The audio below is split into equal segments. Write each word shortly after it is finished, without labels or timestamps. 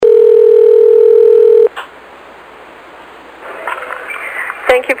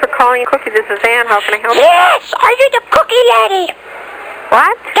calling Cookie. This is Ann. How can I help you? Yes, are you the cookie lady?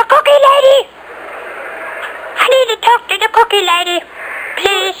 What? The cookie lady? I need to talk to the cookie lady,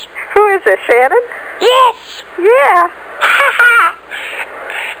 please. Who is this, Shannon? Yes. Yeah.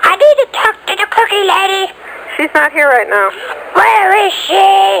 I need to talk to the cookie lady. She's not here right now. Where is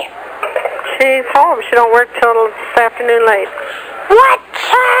she? She's home. She don't work till this afternoon late. What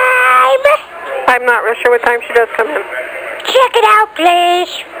time? I'm not real sure what time she does come in. Check it out,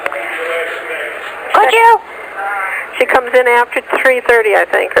 please. Could you? She comes in after 3:30, I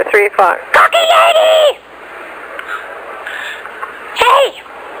think, or 3 o'clock. Cookie lady! Hey,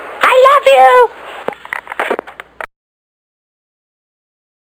 I love you.